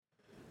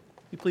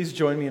You please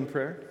join me in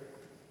prayer.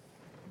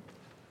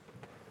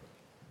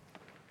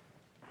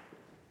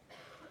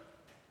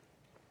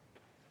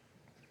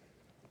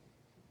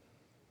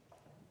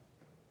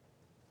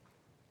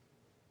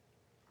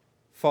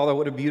 Father,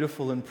 what a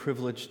beautiful and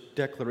privileged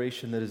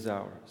declaration that is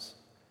ours,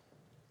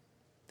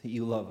 that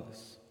you love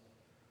us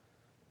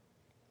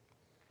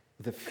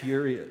with a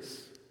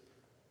furious,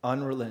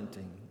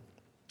 unrelenting,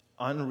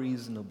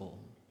 unreasonable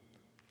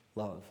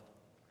love.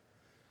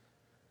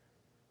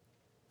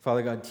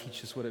 Father God,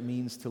 teach us what it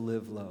means to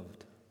live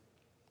loved,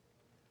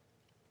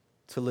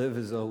 to live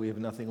as though we have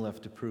nothing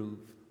left to prove,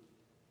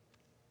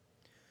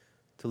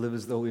 to live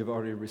as though we have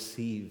already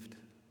received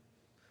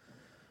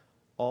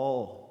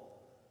all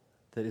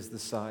that is the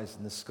size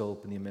and the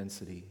scope and the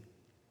immensity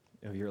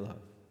of your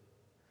love.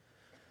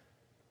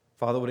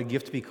 Father, what a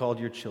gift to be called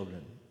your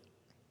children.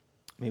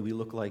 May we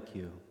look like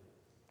you.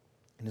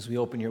 And as we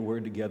open your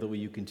word together, will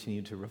you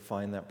continue to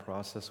refine that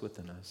process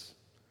within us?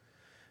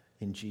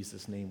 In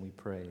Jesus' name we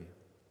pray.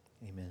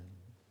 Amen.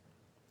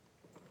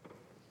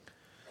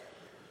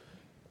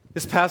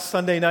 This past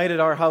Sunday night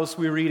at our house,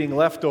 we were eating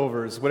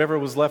leftovers. Whatever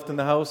was left in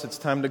the house, it's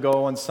time to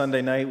go on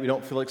Sunday night. We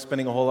don't feel like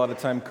spending a whole lot of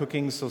time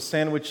cooking, so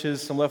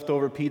sandwiches, some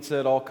leftover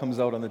pizza, it all comes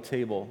out on the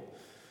table.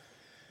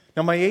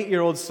 Now, my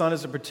 8-year-old son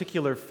is a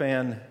particular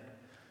fan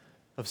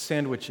of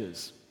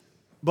sandwiches,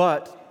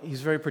 but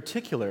he's very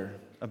particular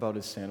about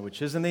his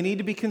sandwiches, and they need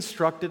to be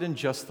constructed in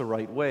just the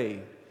right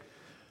way.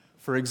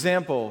 For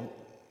example,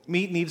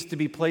 meat needs to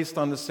be placed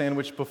on the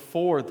sandwich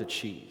before the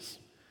cheese.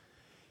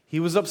 He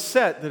was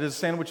upset that his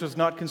sandwich was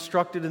not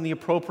constructed in the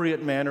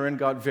appropriate manner and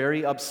got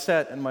very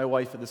upset at my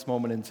wife at this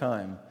moment in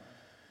time.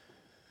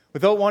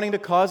 Without wanting to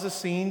cause a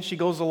scene, she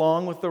goes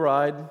along with the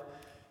ride,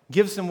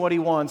 gives him what he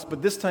wants,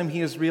 but this time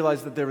he has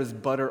realized that there is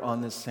butter on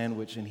this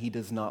sandwich and he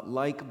does not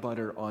like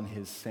butter on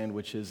his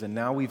sandwiches, and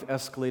now we've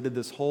escalated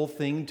this whole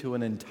thing to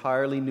an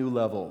entirely new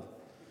level.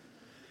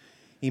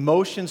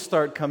 Emotions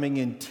start coming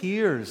in,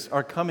 tears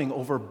are coming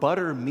over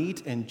butter,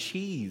 meat, and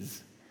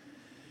cheese.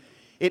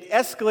 It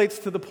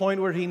escalates to the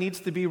point where he needs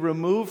to be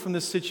removed from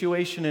the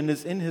situation and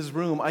is in his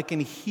room. I can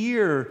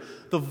hear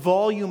the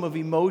volume of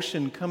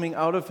emotion coming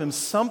out of him.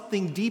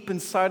 Something deep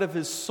inside of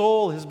his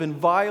soul has been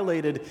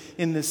violated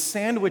in this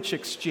sandwich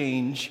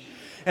exchange.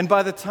 And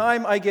by the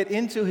time I get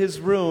into his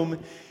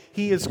room,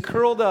 he is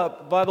curled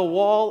up by the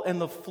wall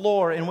and the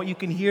floor. And what you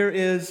can hear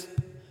is,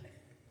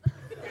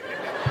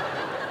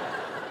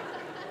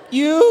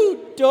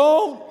 "You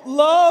don't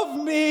love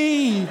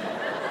me."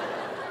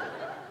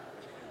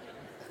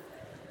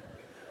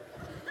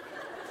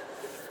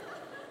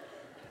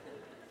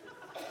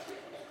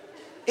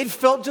 It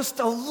felt just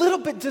a little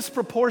bit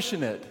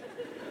disproportionate.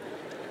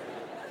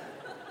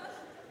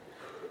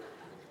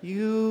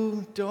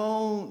 "You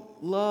don't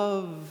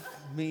love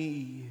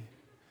me."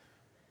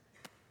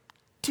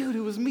 Dude,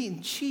 it was meat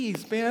and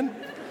cheese, man.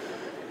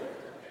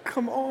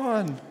 Come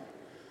on.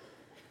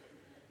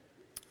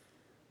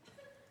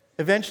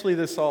 Eventually,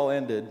 this all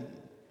ended,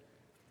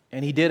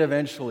 and he did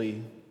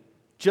eventually,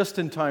 just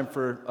in time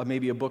for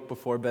maybe a book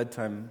before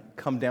bedtime,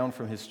 come down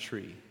from his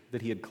tree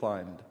that he had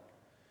climbed.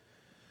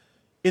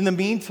 In the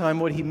meantime,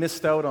 what he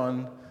missed out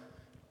on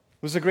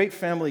was a great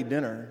family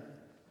dinner.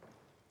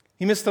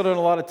 He missed out on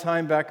a lot of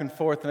time back and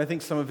forth, and I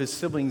think some of his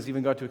siblings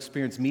even got to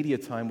experience media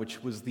time,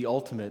 which was the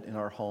ultimate in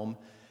our home,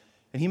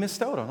 and he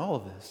missed out on all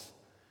of this.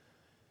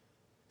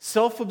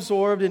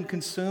 Self-absorbed and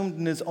consumed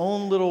in his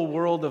own little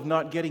world of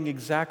not getting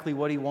exactly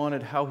what he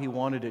wanted, how he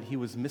wanted it, he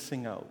was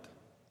missing out.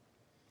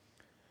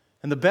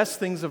 And the best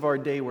things of our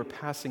day were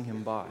passing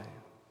him by.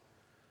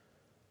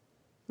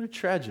 What a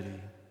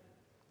tragedy.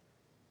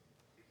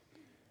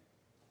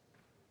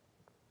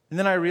 And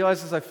then I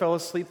realized as I fell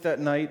asleep that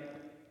night,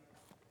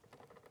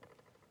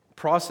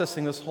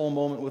 processing this whole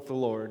moment with the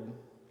Lord,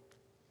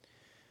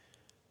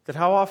 that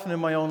how often in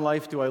my own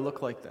life do I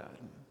look like that?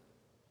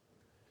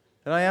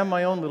 And I am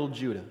my own little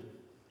Judah.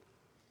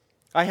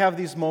 I have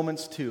these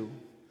moments too,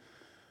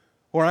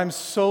 where I'm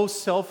so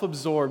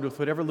self-absorbed with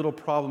whatever little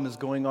problem is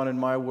going on in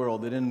my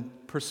world that in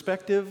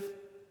perspective,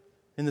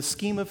 in the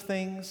scheme of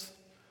things,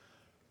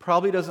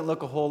 probably doesn't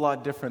look a whole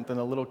lot different than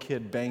a little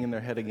kid banging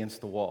their head against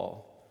the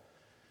wall.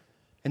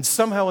 And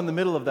somehow in the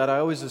middle of that, I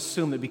always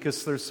assume that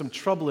because there's some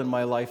trouble in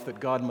my life that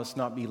God must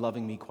not be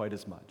loving me quite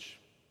as much.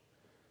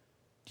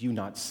 Do you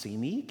not see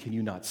me? Can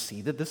you not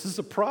see that this is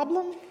a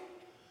problem?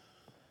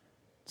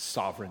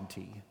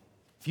 Sovereignty.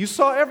 If you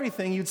saw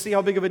everything, you'd see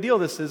how big of a deal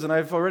this is, and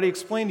I've already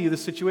explained to you the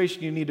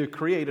situation you need to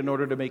create in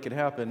order to make it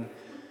happen,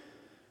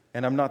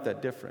 and I'm not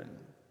that different.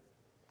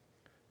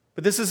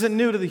 But this isn't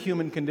new to the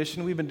human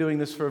condition. We've been doing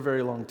this for a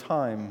very long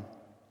time.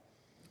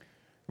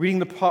 Reading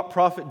the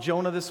prophet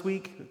Jonah this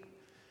week,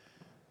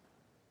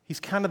 he's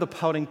kind of the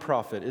pouting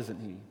prophet,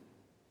 isn't he?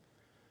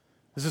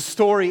 As the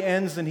story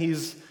ends and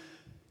he's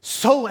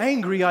so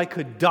angry I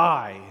could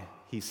die,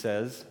 he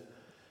says,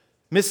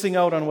 missing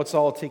out on what's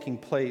all taking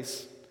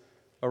place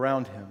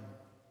around him.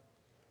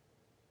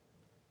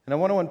 And I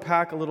want to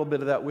unpack a little bit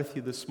of that with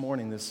you this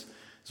morning, as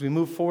we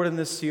move forward in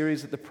this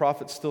series that the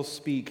prophets still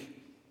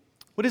speak.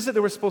 What is it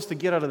that we're supposed to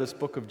get out of this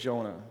book of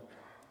Jonah?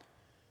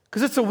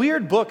 Because it's a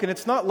weird book, and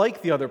it's not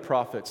like the other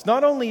prophets.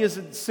 Not only is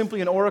it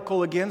simply an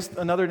oracle against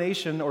another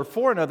nation or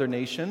for another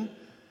nation,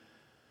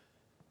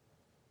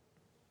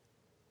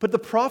 but the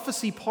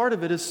prophecy part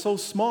of it is so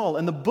small,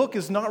 and the book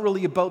is not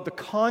really about the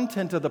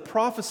content of the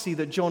prophecy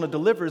that Jonah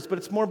delivers, but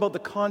it's more about the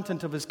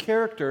content of his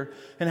character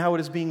and how it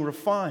is being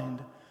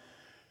refined.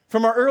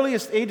 From our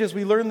earliest ages,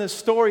 we learn this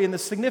story, and the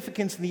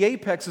significance in the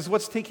apex is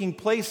what's taking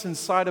place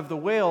inside of the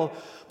whale,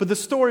 but the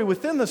story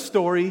within the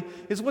story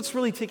is what's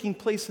really taking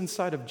place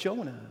inside of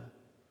Jonah.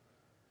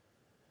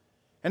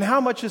 And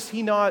how much is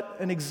he not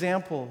an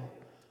example,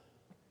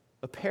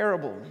 a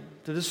parable,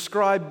 to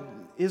describe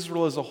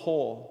Israel as a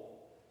whole,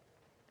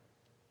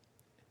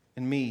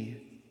 and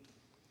me,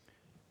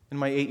 and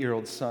my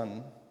 8-year-old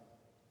son?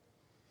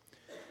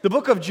 The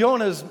book of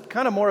Jonah is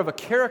kind of more of a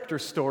character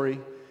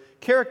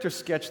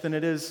sketch than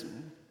it is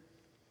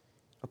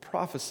a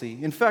prophecy.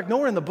 In fact,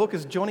 nowhere in the book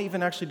is Jonah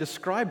even actually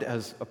described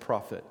as a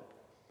prophet.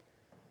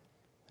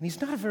 And he's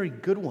not a very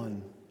good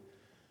one.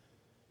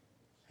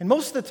 And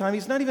most of the time,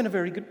 he's not even a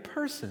very good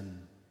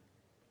person.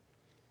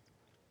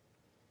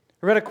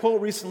 I read a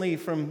quote recently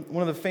from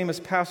one of the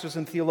famous pastors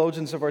and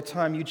theologians of our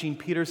time, Eugene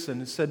Peterson,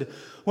 who said,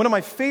 "One of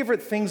my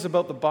favorite things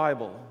about the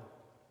Bible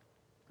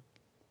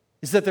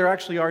is that there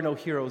actually are no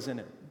heroes in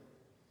it.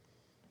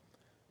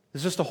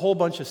 There's just a whole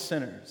bunch of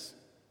sinners,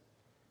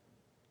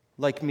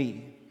 like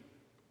me.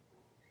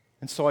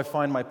 And so I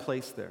find my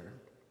place there.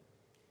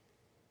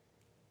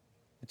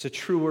 It's a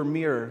truer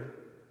mirror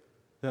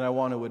than I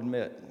want to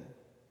admit."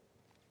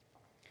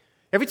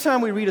 Every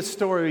time we read a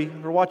story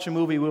or watch a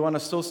movie, we want to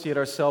associate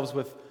ourselves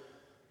with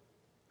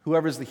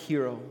whoever's the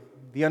hero,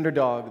 the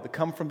underdog, the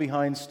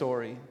come-from-behind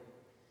story.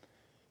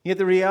 Yet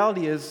the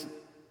reality is,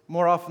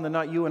 more often than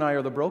not, you and I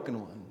are the broken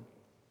one.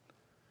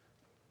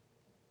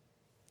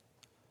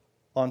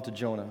 On to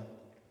Jonah.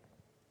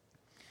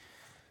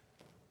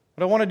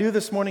 What I want to do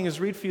this morning is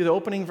read for you the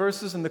opening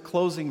verses and the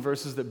closing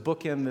verses that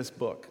bookend this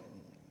book.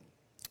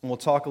 And we'll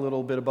talk a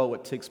little bit about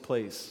what takes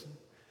place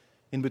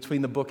in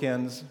between the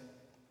bookends,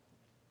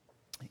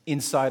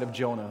 inside of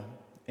Jonah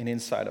and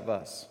inside of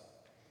us.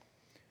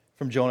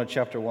 From Jonah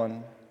chapter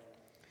 1.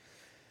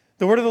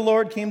 The word of the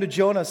Lord came to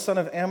Jonah, son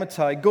of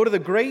Amittai. Go to the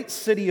great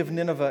city of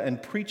Nineveh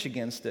and preach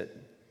against it,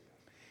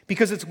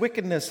 because its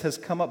wickedness has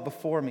come up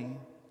before me.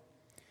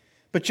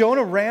 But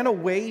Jonah ran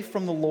away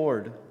from the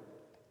Lord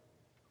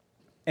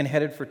and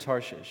headed for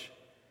Tarshish.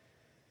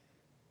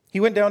 He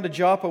went down to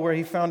Joppa, where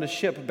he found a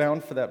ship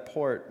bound for that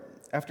port.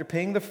 After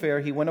paying the fare,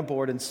 he went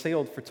aboard and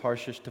sailed for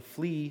Tarshish to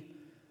flee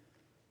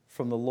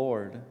from the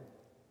Lord.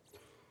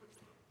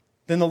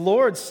 Then the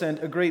Lord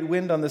sent a great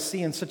wind on the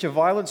sea, and such a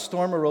violent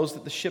storm arose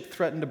that the ship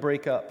threatened to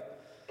break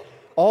up.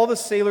 All the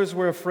sailors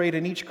were afraid,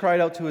 and each cried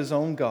out to his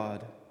own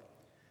God.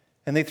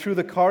 And they threw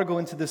the cargo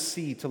into the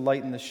sea to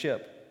lighten the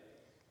ship.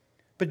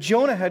 But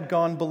Jonah had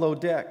gone below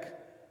deck,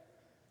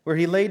 where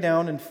he lay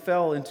down and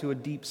fell into a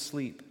deep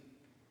sleep.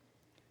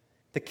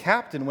 The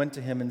captain went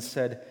to him and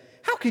said,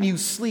 "How can you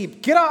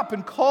sleep? Get up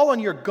and call on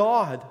your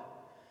God.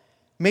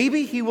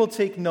 Maybe he will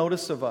take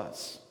notice of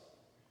us,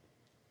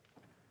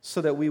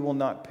 so that we will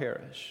not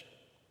perish."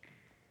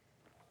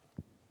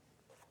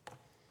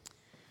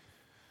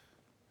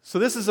 So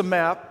this is a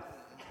map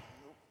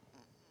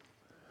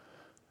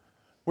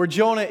where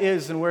Jonah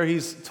is and where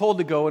he's told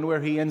to go and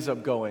where he ends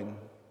up going.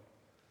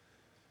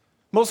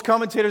 Most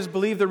commentators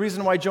believe the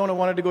reason why Jonah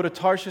wanted to go to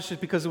Tarshish is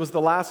because it was the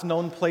last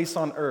known place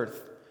on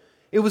earth.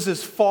 It was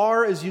as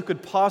far as you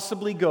could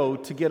possibly go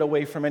to get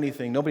away from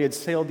anything. Nobody had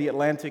sailed the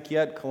Atlantic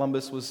yet.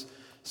 Columbus was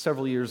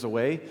several years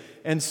away.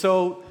 And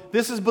so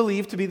this is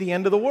believed to be the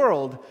end of the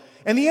world.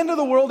 And the end of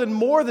the world in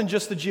more than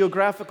just the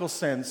geographical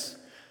sense.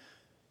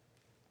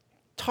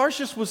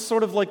 Tarshish was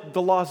sort of like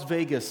the Las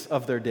Vegas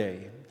of their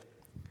day.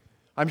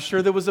 I'm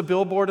sure there was a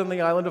billboard on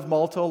the island of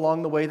Malta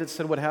along the way that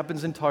said, "What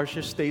happens in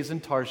Tarshish stays in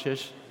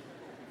Tarshish."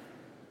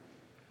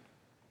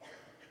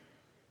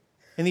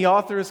 And the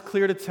author is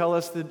clear to tell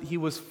us that he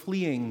was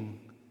fleeing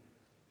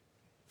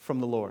from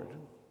the Lord.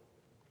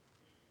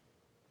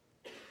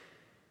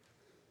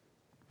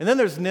 And then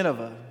there's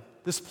Nineveh,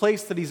 this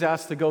place that he's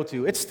asked to go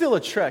to. It's still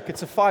a trek.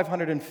 It's a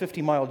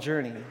 550-mile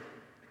journey.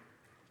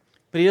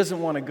 But he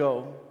doesn't want to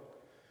go.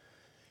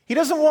 He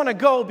doesn't want to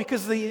go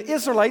because the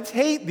Israelites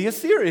hate the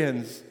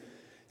Assyrians.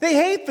 They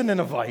hate the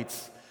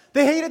Ninevites.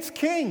 They hate its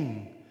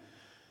king.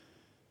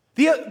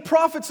 The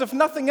prophets, if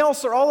nothing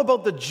else, are all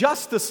about the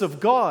justice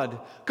of God.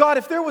 God,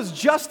 if there was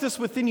justice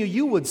within you,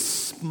 you would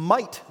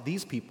smite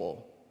these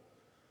people.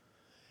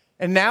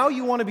 And now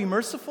you want to be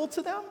merciful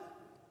to them?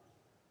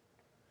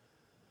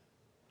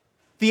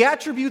 The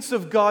attributes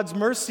of God's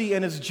mercy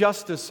and His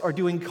justice are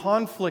doing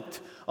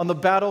conflict on the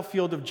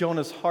battlefield of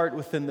Jonah's heart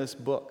within this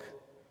book.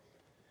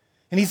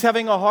 And he's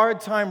having a hard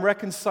time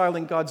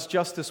reconciling God's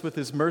justice with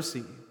His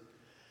mercy.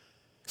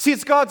 See,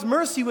 it's God's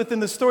mercy within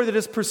the story that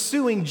is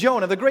pursuing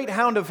Jonah. The great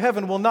hound of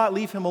heaven will not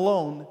leave him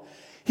alone.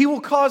 He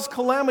will cause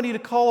calamity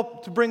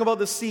to bring about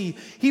the sea.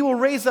 He will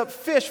raise up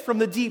fish from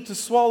the deep to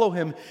swallow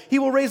him. He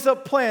will raise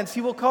up plants.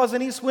 He will cause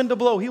an east wind to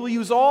blow. He will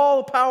use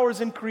all powers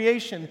in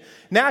creation,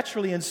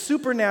 naturally and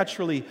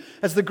supernaturally,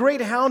 as the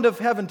great hound of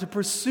heaven to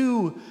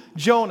pursue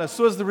Jonah.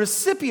 So as the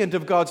recipient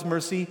of God's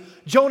mercy,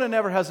 Jonah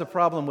never has a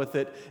problem with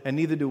it, and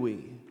neither do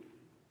we.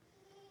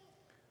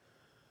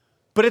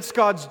 But it's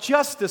God's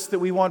justice that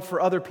we want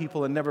for other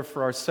people and never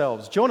for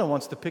ourselves. Jonah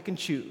wants to pick and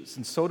choose,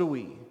 and so do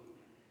we.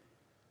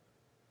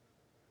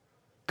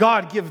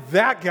 God, give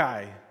that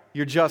guy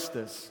your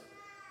justice,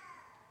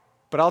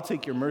 but I'll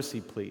take your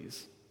mercy,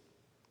 please.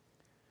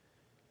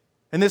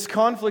 And this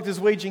conflict is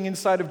waging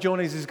inside of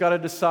Jonah as he's got to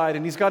decide,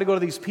 and he's got to go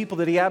to these people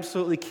that he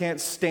absolutely can't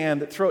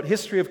stand, that throughout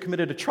history have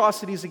committed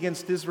atrocities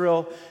against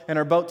Israel and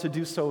are about to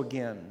do so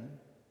again.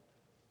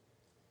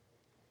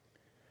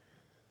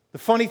 The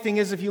funny thing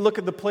is, if you look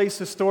at the place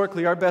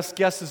historically, our best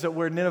guess is that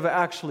where Nineveh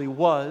actually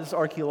was,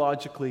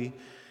 archaeologically,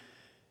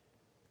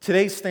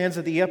 today stands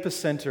at the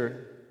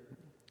epicenter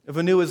of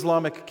a new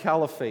Islamic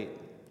caliphate,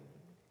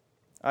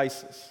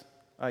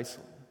 ISIL.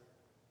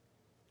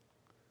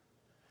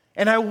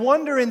 And I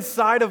wonder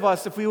inside of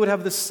us if we would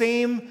have the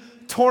same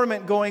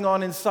torment going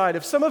on inside.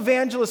 If some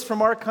evangelist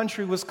from our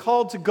country was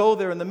called to go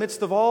there in the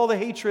midst of all the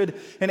hatred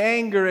and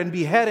anger and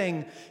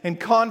beheading and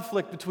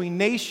conflict between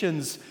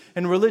nations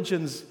and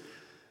religions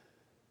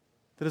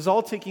that is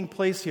all taking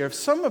place here, if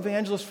some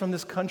evangelist from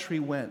this country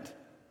went,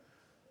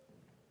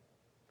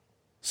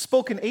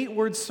 spoke an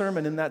 8-word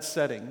sermon in that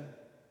setting,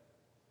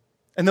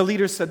 and the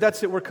leader said,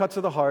 "That's it, we're cut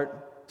to the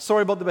heart.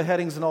 Sorry about the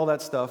beheadings and all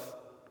that stuff.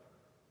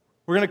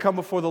 We're going to come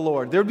before the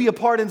Lord." There would be a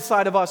part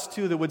inside of us,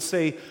 too, that would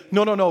say,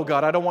 No,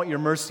 God, I don't want your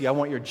mercy. I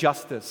want your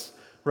justice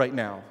right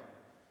now.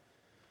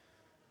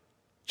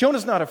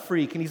 Jonah's not a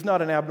freak, and he's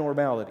not an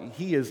abnormality.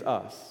 He is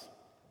us.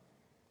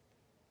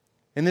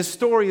 And this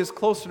story is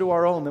closer to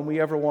our own than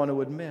we ever want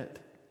to admit.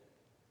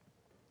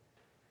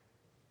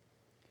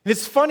 And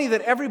it's funny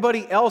that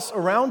everybody else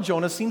around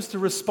Jonah seems to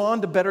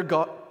respond better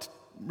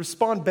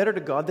to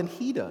God than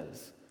he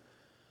does.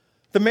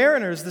 The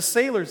mariners, the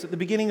sailors at the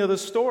beginning of the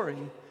story,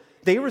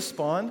 they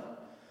respond.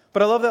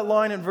 But I love that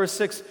line in verse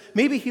 6,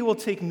 maybe he will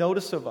take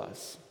notice of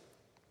us.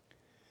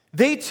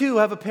 They too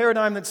have a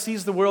paradigm that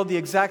sees the world the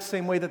exact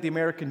same way that the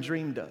American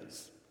dream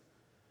does.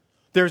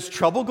 There's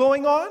trouble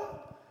going on?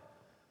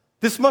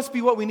 This must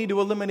be what we need to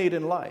eliminate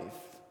in life.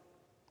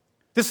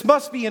 This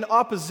must be in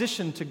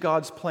opposition to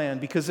God's plan,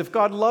 because if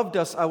God loved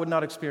us, I would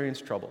not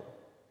experience trouble.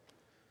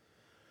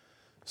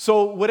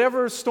 So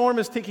whatever storm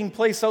is taking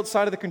place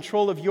outside of the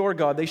control of your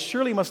God, they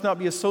surely must not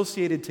be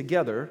associated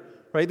together,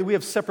 right? That we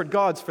have separate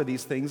gods for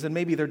these things, and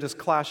maybe they're just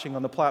clashing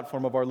on the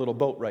platform of our little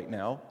boat right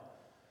now.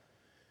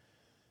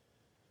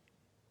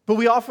 But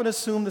we often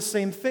assume the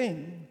same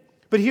thing.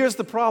 But here's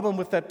the problem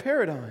with that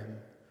paradigm.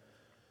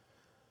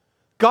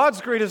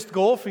 God's greatest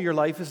goal for your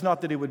life is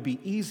not that it would be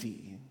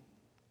easy.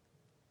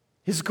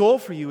 His goal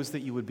for you is that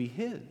you would be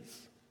His.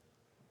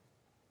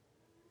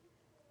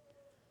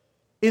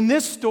 In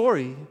this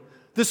story,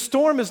 the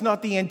storm is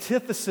not the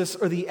antithesis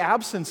or the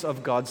absence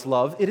of God's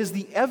love. It is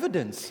the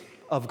evidence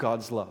of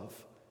God's love.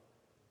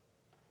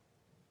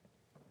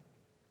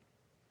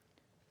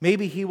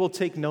 Maybe He will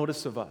take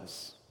notice of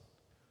us.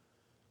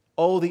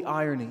 Oh, the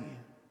irony.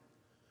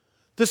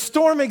 The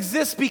storm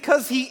exists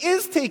because He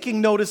is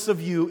taking notice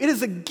of you. It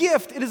is a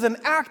gift. It is an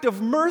act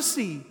of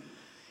mercy.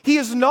 He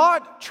is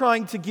not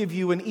trying to give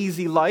you an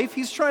easy life.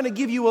 He's trying to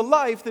give you a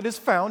life that is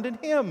found in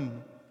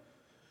Him.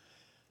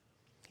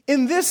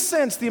 In this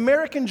sense, the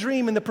American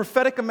dream and the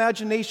prophetic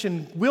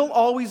imagination will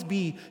always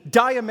be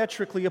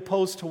diametrically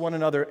opposed to one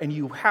another, and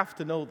you have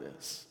to know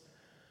this.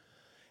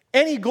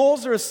 Any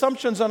goals or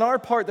assumptions on our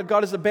part that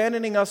God is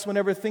abandoning us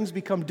whenever things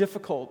become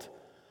difficult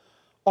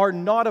are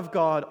not of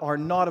God, are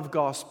not of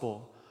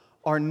gospel,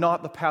 are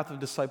not the path of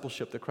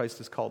discipleship that Christ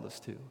has called us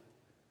to.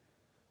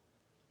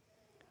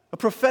 A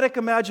prophetic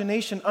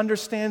imagination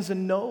understands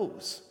and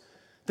knows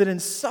that in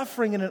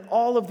suffering and in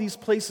all of these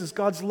places,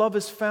 God's love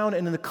is found,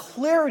 and in the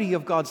clarity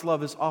of God's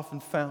love is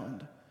often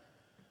found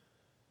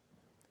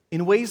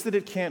in ways that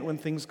it can't when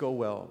things go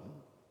well.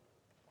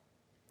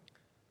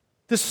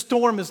 The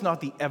storm is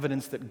not the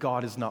evidence that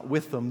God is not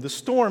with them. The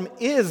storm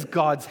is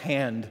God's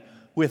hand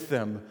with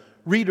them,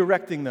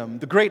 redirecting them.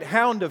 The great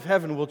hound of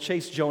heaven will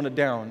chase Jonah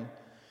down,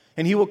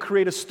 and he will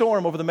create a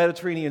storm over the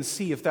Mediterranean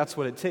Sea if that's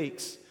what it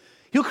takes.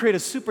 He'll create a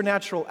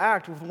supernatural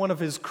act with one of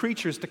his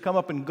creatures to come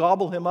up and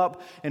gobble him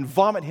up and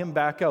vomit him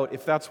back out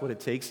if that's what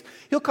it takes.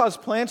 He'll cause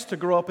plants to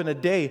grow up in a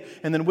day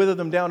and then wither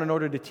them down in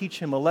order to teach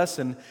him a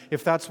lesson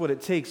if that's what it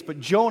takes.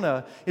 But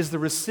Jonah is the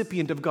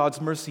recipient of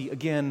God's mercy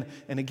again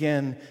and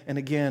again and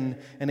again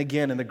and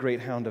again, and the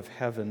great hound of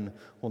heaven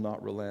will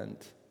not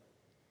relent.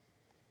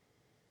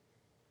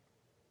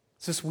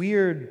 It's this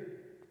weird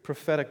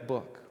prophetic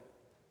book.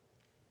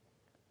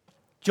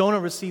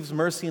 Jonah receives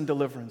mercy and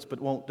deliverance,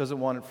 but doesn't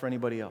want it for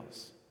anybody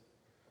else.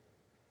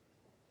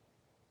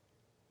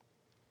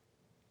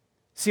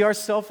 See, our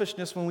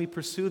selfishness when we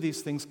pursue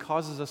these things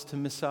causes us to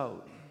miss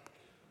out.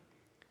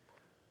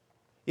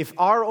 If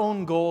our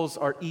own goals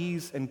are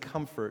ease and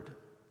comfort,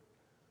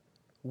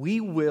 we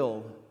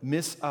will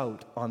miss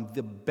out on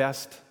the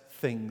best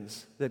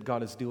things that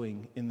God is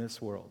doing in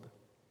this world.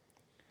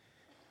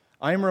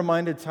 I am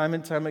reminded time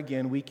and time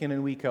again, week in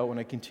and week out, when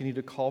I continue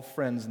to call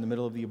friends in the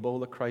middle of the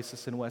Ebola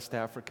crisis in West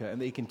Africa,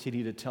 and they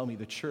continue to tell me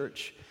the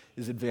church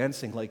is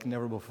advancing like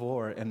never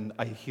before, and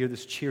I hear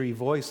this cheery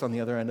voice on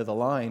the other end of the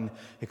line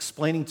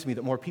explaining to me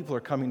that more people are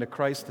coming to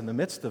Christ in the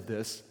midst of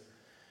this.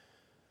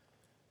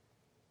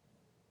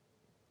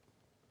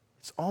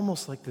 It's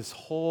almost like this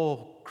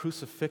whole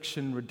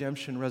crucifixion,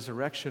 redemption,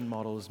 resurrection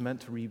model is meant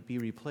to be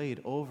replayed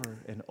over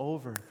and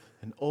over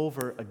and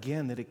over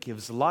again, that it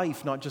gives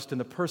life, not just in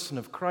the person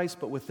of Christ,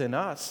 but within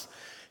us.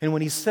 And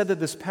when he said that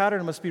this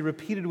pattern must be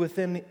repeated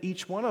within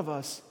each one of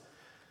us,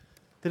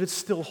 that it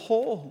still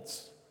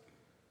holds.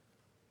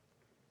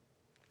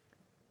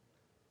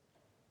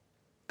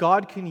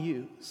 God can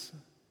use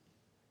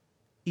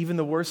even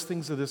the worst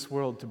things of this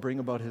world to bring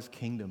about his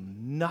kingdom.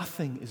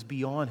 Nothing is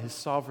beyond his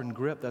sovereign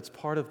grip. That's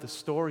part of the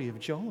story of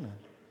Jonah.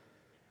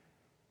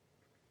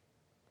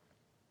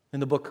 And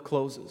the book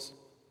closes.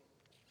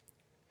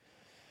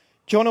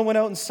 Jonah went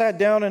out and sat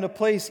down in a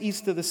place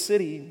east of the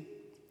city.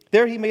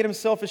 There he made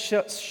himself a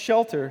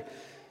shelter,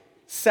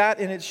 sat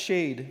in its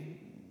shade,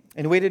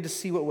 and waited to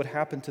see what would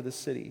happen to the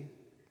city.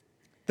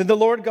 Then the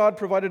Lord God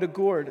provided a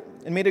gourd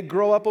and made it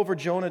grow up over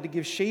Jonah to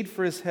give shade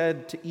for his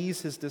head to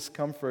ease his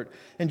discomfort.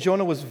 And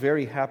Jonah was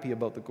very happy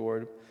about the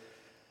gourd.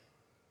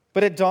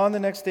 But at dawn the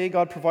next day,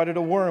 God provided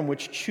a worm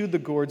which chewed the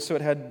gourd so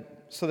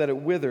that it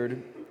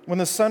withered. When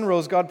the sun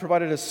rose, God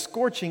provided a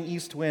scorching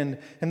east wind,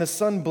 and the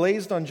sun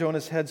blazed on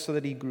Jonah's head so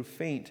that he grew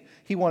faint.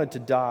 He wanted to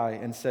die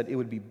and said, "It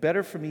would be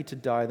better for me to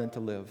die than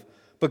to live."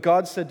 But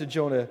God said to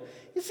Jonah,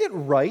 "Is it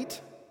right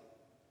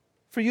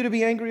for you to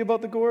be angry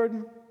about the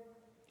gourd?"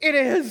 "It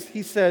is,"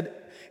 he said,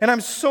 "and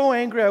I'm so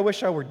angry I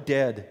wish I were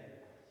dead."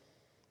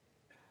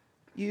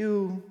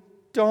 "You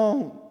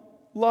don't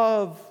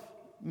love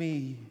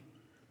me."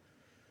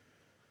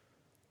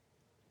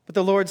 But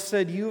the Lord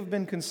said, "You have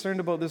been concerned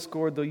about this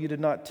gourd, though you did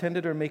not tend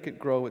it or make it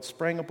grow. It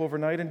sprang up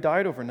overnight and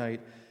died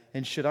overnight.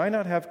 And should I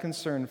not have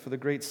concern for the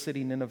great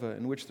city Nineveh,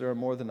 in which there are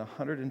more than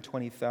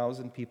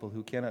 120,000 people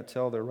who cannot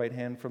tell their right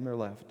hand from their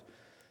left,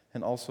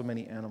 and also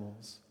many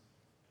animals?"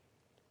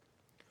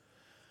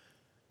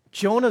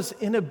 Jonah's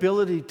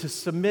inability to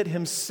submit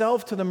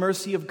himself to the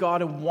mercy of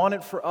God and want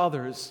it for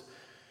others,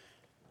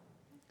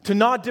 to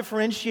not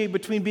differentiate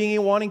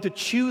between wanting to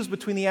choose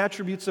between the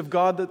attributes of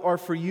God that are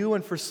for you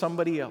and for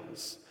somebody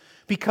else.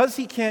 Because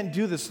he can't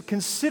do this,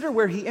 consider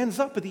where he ends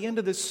up at the end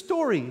of this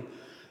story.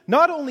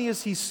 Not only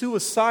is he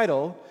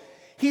suicidal,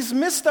 he's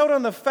missed out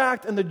on the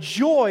fact and the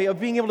joy of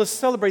being able to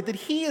celebrate that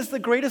he is the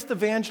greatest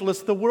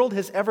evangelist the world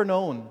has ever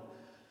known.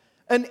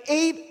 An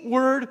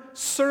 8-word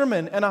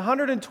sermon, and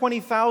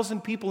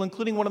 120,000 people,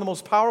 including one of the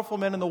most powerful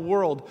men in the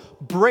world,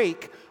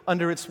 break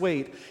under its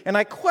weight. And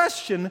I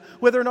question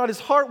whether or not his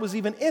heart was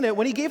even in it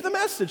when he gave the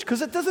message,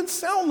 because it doesn't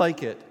sound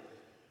like it.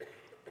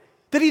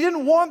 That he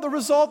didn't want the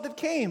result that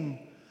came.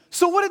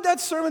 So what did that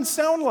sermon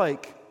sound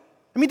like?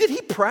 I mean, did he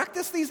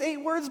practice these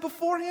 8 words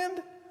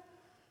beforehand?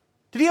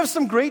 Did he have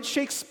some great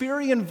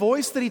Shakespearean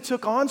voice that he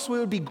took on so it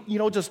would be,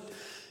 just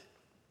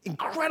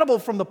incredible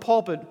from the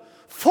pulpit?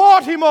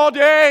 40 more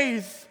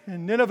days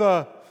and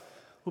Nineveh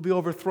will be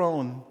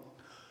overthrown.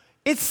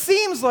 It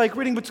seems like,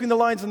 reading between the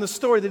lines in the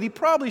story, that he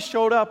probably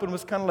showed up and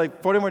was kind of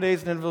like, 40 more days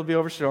and Nineveh will be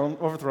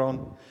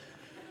overthrown.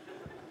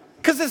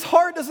 Because his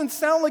heart doesn't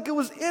sound like it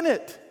was in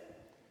it.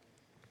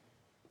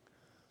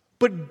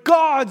 But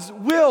God's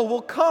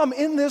will come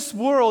in this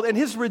world, and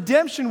his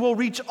redemption will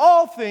reach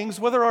all things,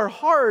 whether our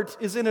heart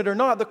is in it or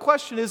not. The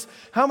question is,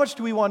 how much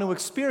do we want to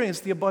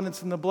experience the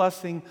abundance and the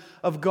blessing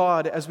of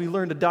God as we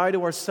learn to die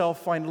to ourselves,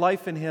 find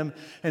life in him,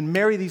 and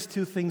marry these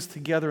two things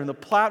together in the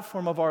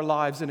platform of our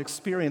lives and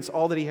experience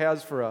all that he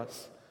has for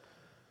us?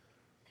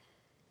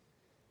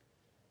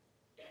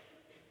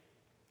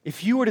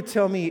 If you were to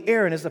tell me,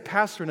 Aaron, as a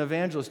pastor and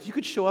evangelist, you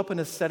could show up in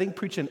a setting,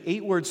 preach an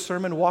 8-word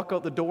sermon, walk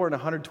out the door, and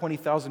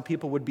 120,000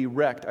 people would be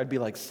wrecked, I'd be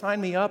like, sign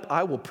me up,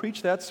 I will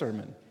preach that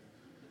sermon.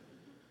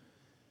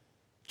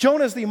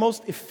 Jonah is the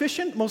most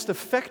efficient, most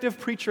effective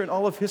preacher in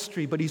all of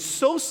history, but he's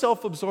so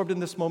self-absorbed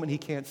in this moment he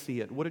can't see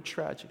it. What a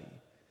tragedy.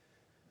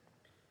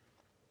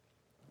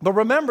 But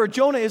remember,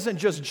 Jonah isn't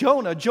just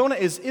Jonah. Jonah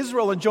is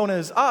Israel and Jonah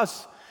is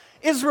us.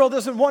 Israel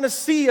doesn't want to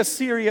see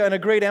Assyria and a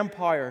great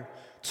empire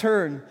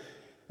turn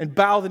and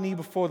bow the knee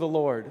before the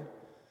Lord.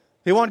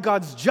 They want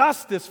God's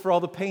justice for all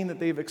the pain that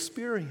they've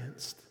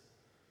experienced.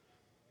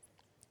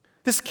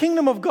 This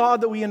kingdom of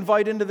God that we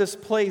invite into this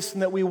place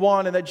and that we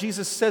want and that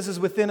Jesus says is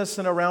within us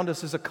and around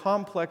us is a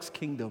complex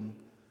kingdom.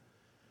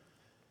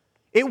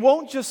 It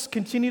won't just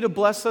continue to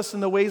bless us in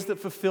the ways that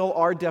fulfill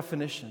our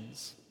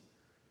definitions.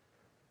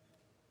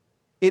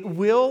 It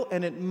will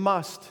and it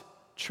must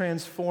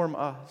transform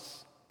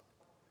us.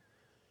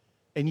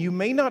 And you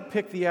may not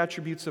pick the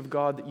attributes of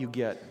God that you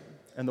get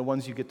and the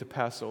ones you get to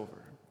pass over.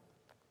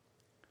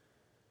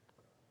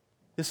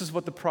 This is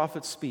what the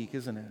prophets speak,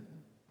 isn't it?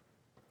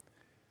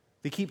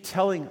 They keep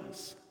telling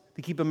us,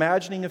 they keep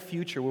imagining a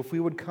future where if we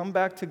would come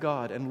back to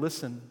God and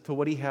listen to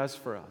what he has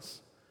for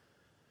us,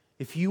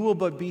 if you will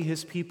but be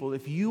his people,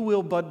 if you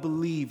will but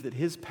believe that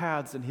his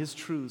paths and his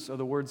truths are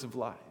the words of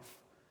life,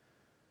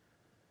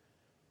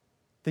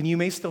 then you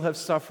may still have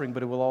suffering,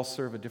 but it will all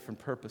serve a different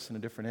purpose and a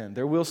different end.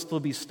 There will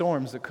still be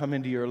storms that come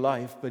into your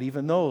life, but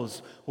even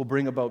those will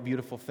bring about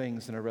beautiful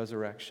things in a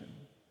resurrection.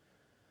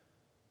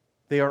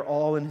 They are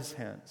all in his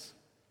hands.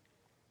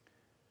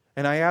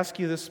 And I ask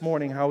you this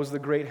morning, how is the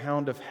great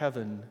hound of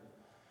heaven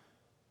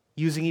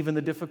using even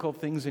the difficult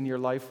things in your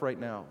life right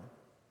now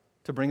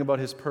to bring about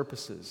his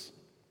purposes?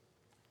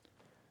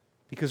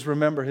 Because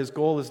remember, his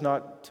goal is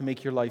not to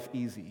make your life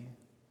easy.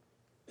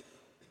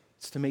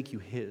 It's to make you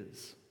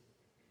his.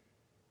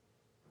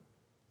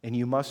 And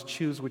you must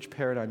choose which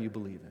paradigm you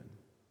believe in.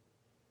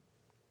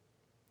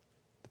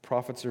 The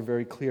prophets are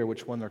very clear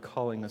which one they're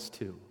calling us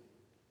to.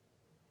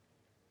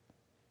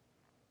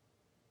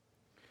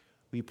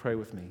 Will you pray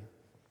with me?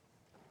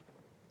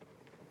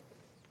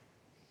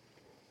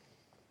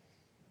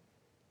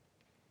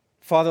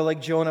 Father,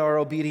 like Jonah, our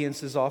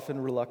obedience is often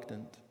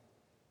reluctant.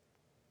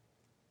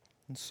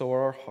 And so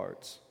are our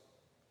hearts.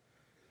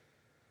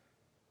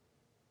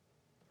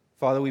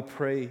 Father, we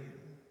pray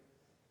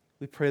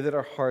that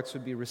our hearts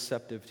would be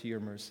receptive to your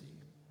mercy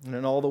and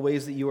in all the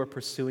ways that you are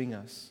pursuing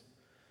us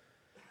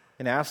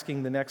and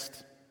asking the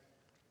next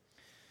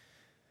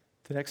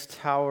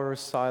tower or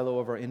silo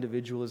of our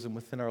individualism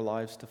within our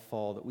lives to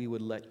fall, that we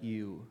would let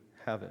you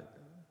have it.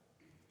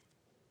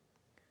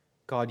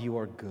 God, you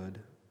are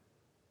good.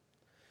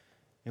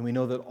 And we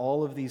know that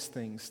all of these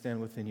things stand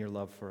within your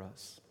love for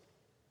us.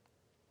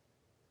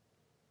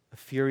 A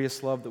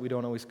furious love that we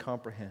don't always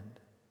comprehend.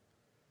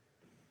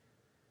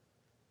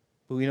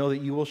 But we know that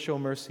you will show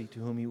mercy to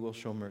whom you will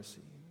show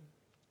mercy.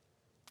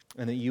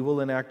 And that you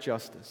will enact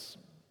justice.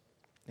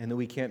 And that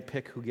we can't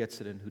pick who gets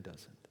it and who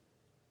doesn't.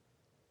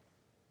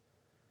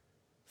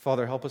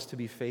 Father, help us to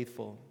be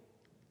faithful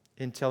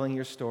in telling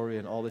your story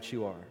and all that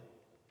you are.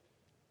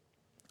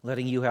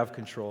 Letting you have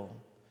control.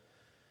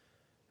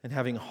 And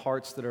having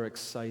hearts that are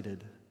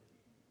excited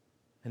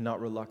and not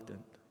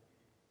reluctant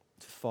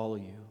to follow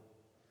you.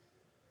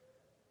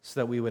 So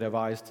that we would have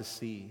eyes to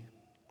see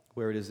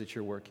where it is that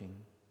you're working.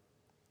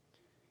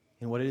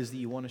 And what it is that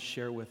you want to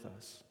share with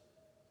us.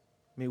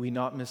 May we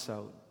not miss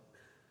out.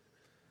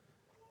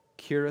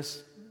 Cure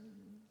us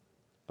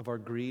of our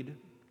greed.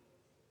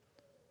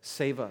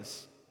 Save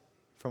us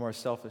from our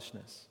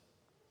selfishness.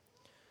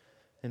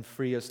 And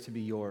free us to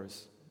be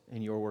yours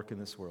in your work in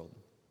this world.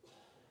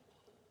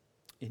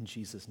 In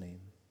Jesus' name,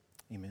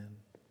 amen.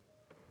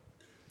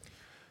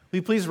 Will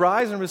you please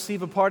rise and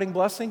receive a parting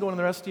blessing going on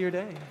the rest of your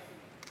day?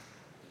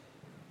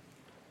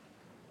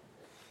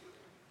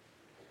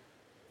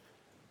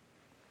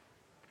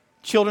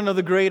 Children of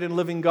the great and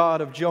living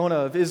God, of Jonah,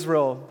 of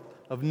Israel,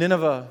 of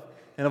Nineveh,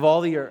 and of all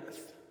the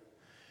earth,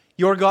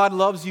 your God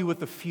loves you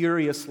with a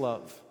furious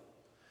love.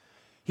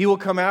 He will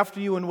come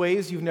after you in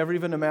ways you've never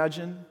even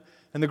imagined,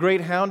 and the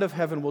great hound of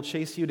heaven will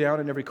chase you down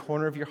in every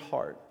corner of your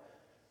heart.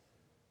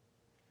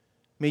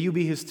 May you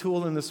be his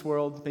tool in this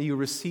world. May you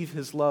receive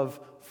his love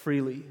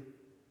freely.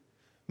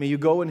 May you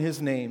go in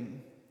his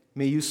name.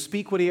 May you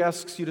speak what he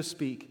asks you to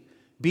speak,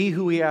 be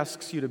who he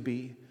asks you to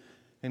be,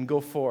 and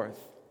go forth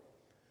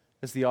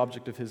as the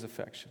object of his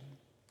affection.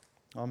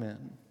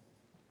 Amen.